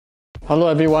Hello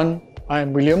everyone, I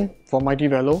am William from Mighty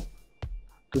Velo.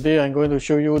 Today I'm going to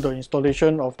show you the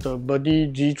installation of the Birdy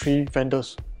G3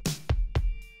 fenders.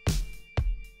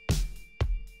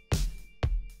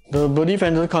 The Birdy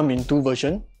fenders come in two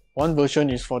versions. One version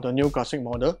is for the new classic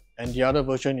model and the other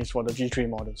version is for the G3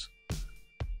 models.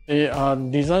 They are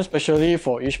designed specially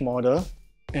for each model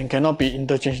and cannot be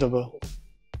interchangeable.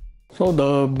 So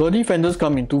the Birdy fenders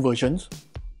come in two versions.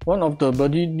 One of the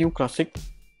Birdy New Classic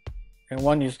and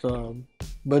one is the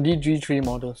Birdy G3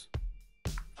 models.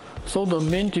 So the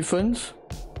main difference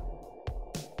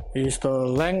is the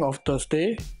length of the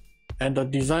stay and the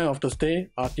design of the stay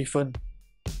are different.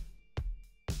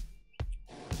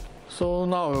 So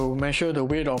now I will measure the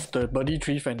weight of the Birdy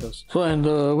 3 fenders. So and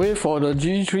the weight for the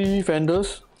G3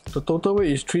 fenders, the total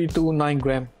weight is 329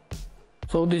 grams.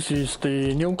 So this is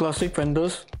the New Classic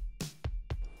fenders.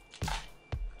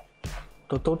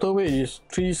 The total weight is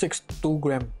 362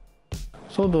 grams.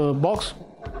 So the box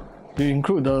will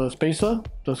include the spacer,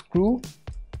 the screw,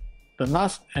 the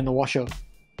nuts and the washer.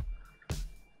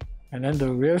 And then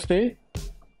the rear stay,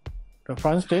 the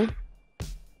front stay,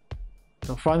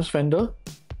 the front fender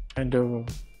and the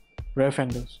rear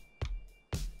fenders.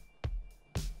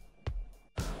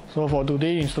 So for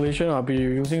today's installation, I'll be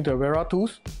using the Vera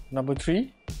tools number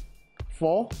 3,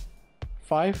 4,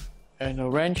 5 and a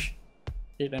wrench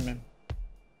 8mm.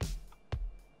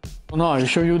 So now I'll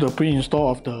show you the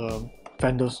pre-install of the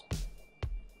fenders.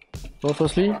 So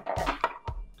firstly,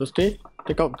 the stay,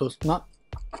 take out the nut,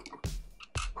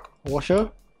 washer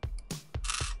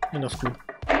and the screw.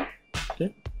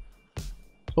 Okay.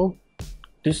 So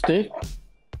this stay,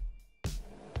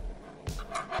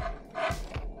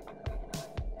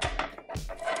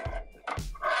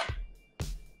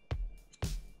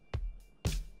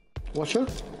 washer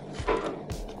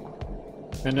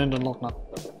and then the lock nut.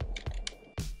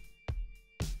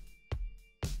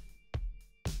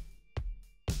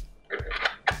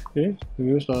 Okay, we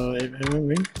use the 8mm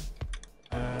ring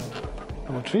and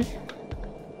number 3.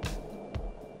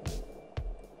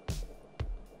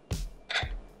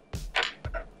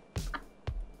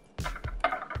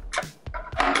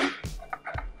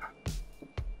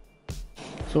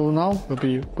 So now we'll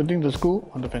be putting the screw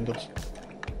on the fenders.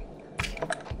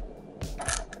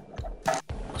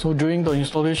 So during the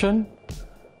installation,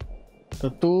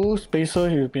 the two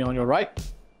spacers will be on your right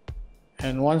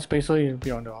and one spacer will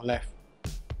be on your left.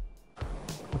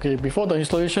 Okay, before the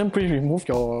installation, please remove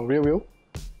your rear wheel.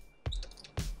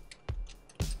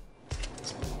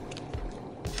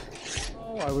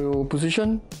 Now I will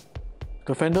position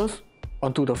the fenders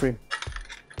onto the frame.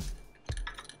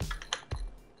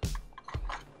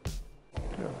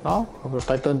 Now I will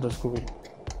tighten the screw in.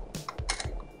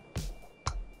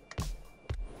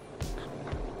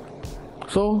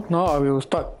 So now I will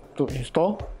start to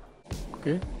install.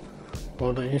 Okay,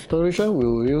 for the installation we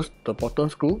will use the bottom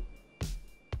screw.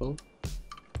 So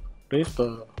place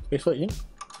the spacer in.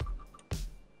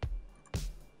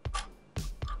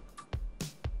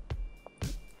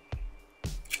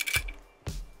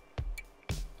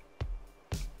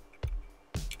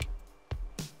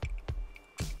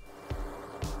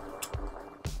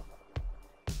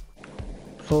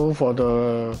 So for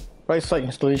the right side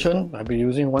installation, I'll be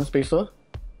using one spacer,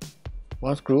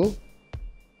 one screw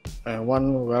and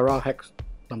one Vera hex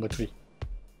number 3.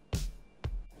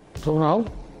 So now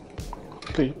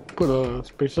put a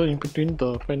spacer in between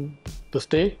the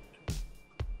stay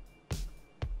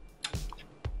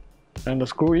and the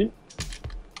screw in.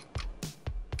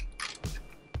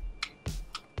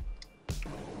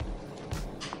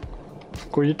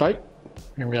 Screw it tight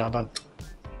and we are done.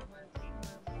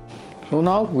 So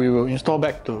now we will install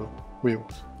back the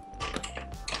wheels.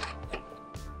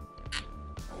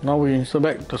 Now we insert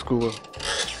back the screw wheel.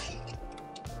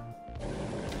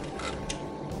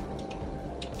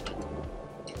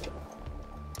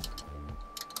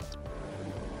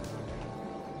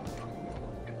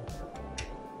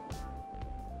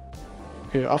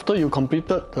 Okay, after you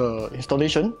completed the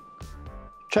installation,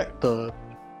 check the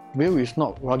wheel is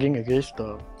not rubbing against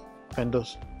the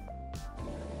fenders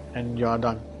and you are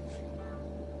done.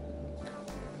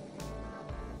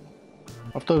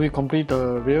 After we complete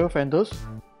the rear fenders,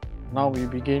 now we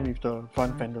begin with the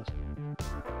front fenders.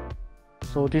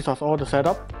 So these are all the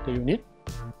setup that you need.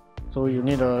 So you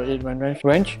need a 8mm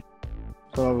wrench.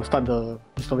 So I will start the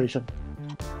installation.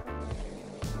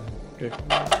 Okay.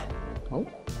 Oh.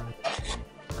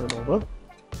 Turn over.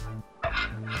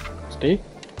 Stay.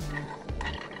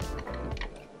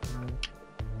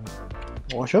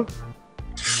 Washer.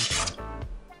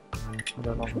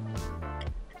 Turn over.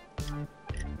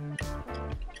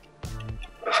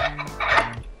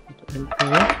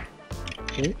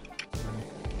 Okay.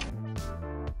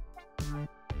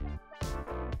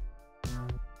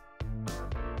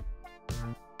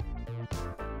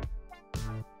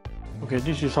 Okay,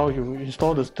 this is how you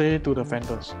install the stay to the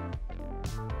fenders.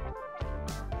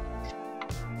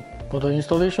 For the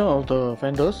installation of the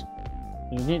fenders,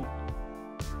 you need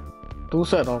 2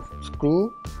 sets of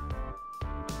screw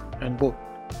and bolt,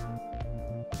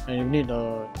 and you need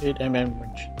a 8mm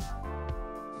wrench.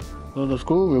 So the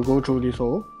screw will go through this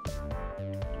hole.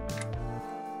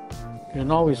 Okay,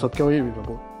 now we secure it with a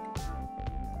bolt.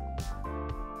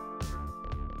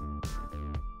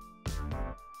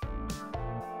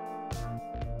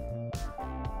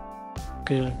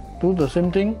 Okay, do the same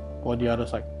thing for the other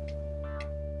side.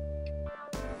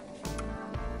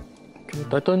 Okay,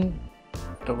 tighten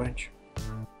the wrench.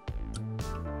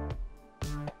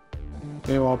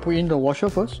 Okay, I'll put in the washer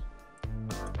first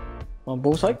on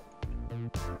both sides.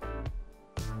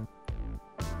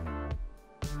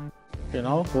 Okay,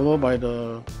 now followed by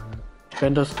the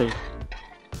fender stay.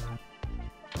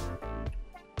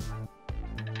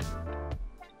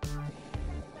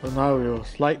 So now we'll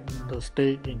slide the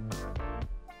stay in.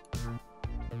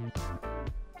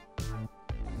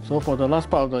 So for the last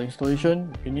part of the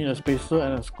installation, you need a spacer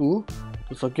and a screw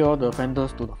to secure the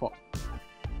fenders to the fork.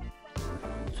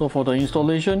 So for the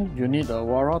installation, you need a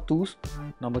Wara tools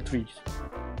number 3s.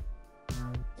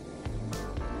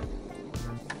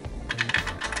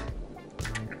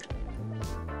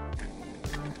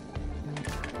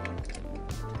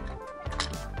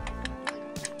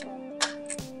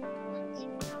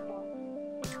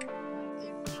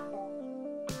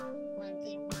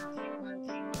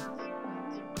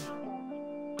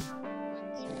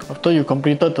 After you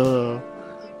completed the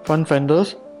front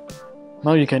fenders,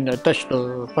 now you can attach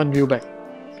the front wheel back.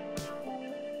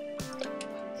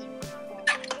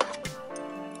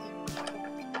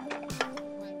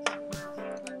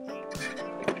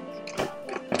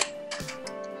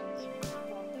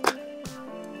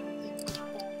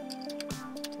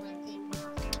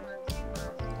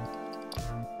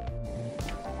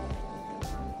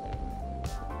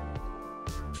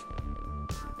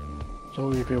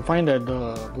 So if you find that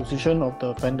the position of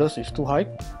the fenders is too high,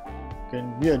 you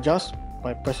can readjust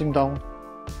by pressing down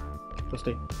the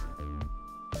stay.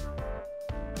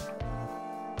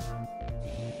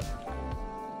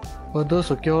 Further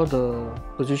secure the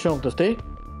position of the stay,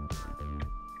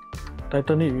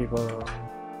 tighten it with a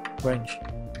wrench.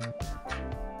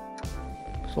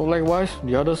 So likewise,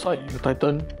 the other side you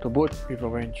tighten the bolt with a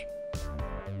wrench.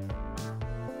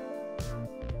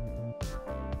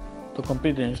 To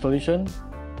complete the installation,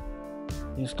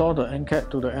 install the end cap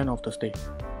to the end of the stay.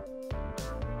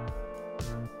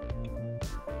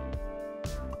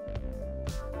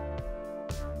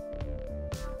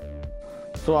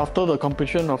 So after the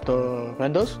completion of the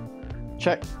fenders,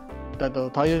 check that the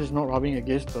tire is not rubbing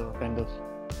against the fenders.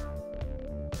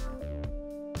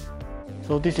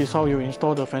 So this is how you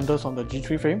install the fenders on the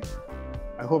G3 frame.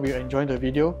 I hope you enjoyed the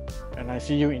video, and I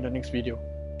see you in the next video.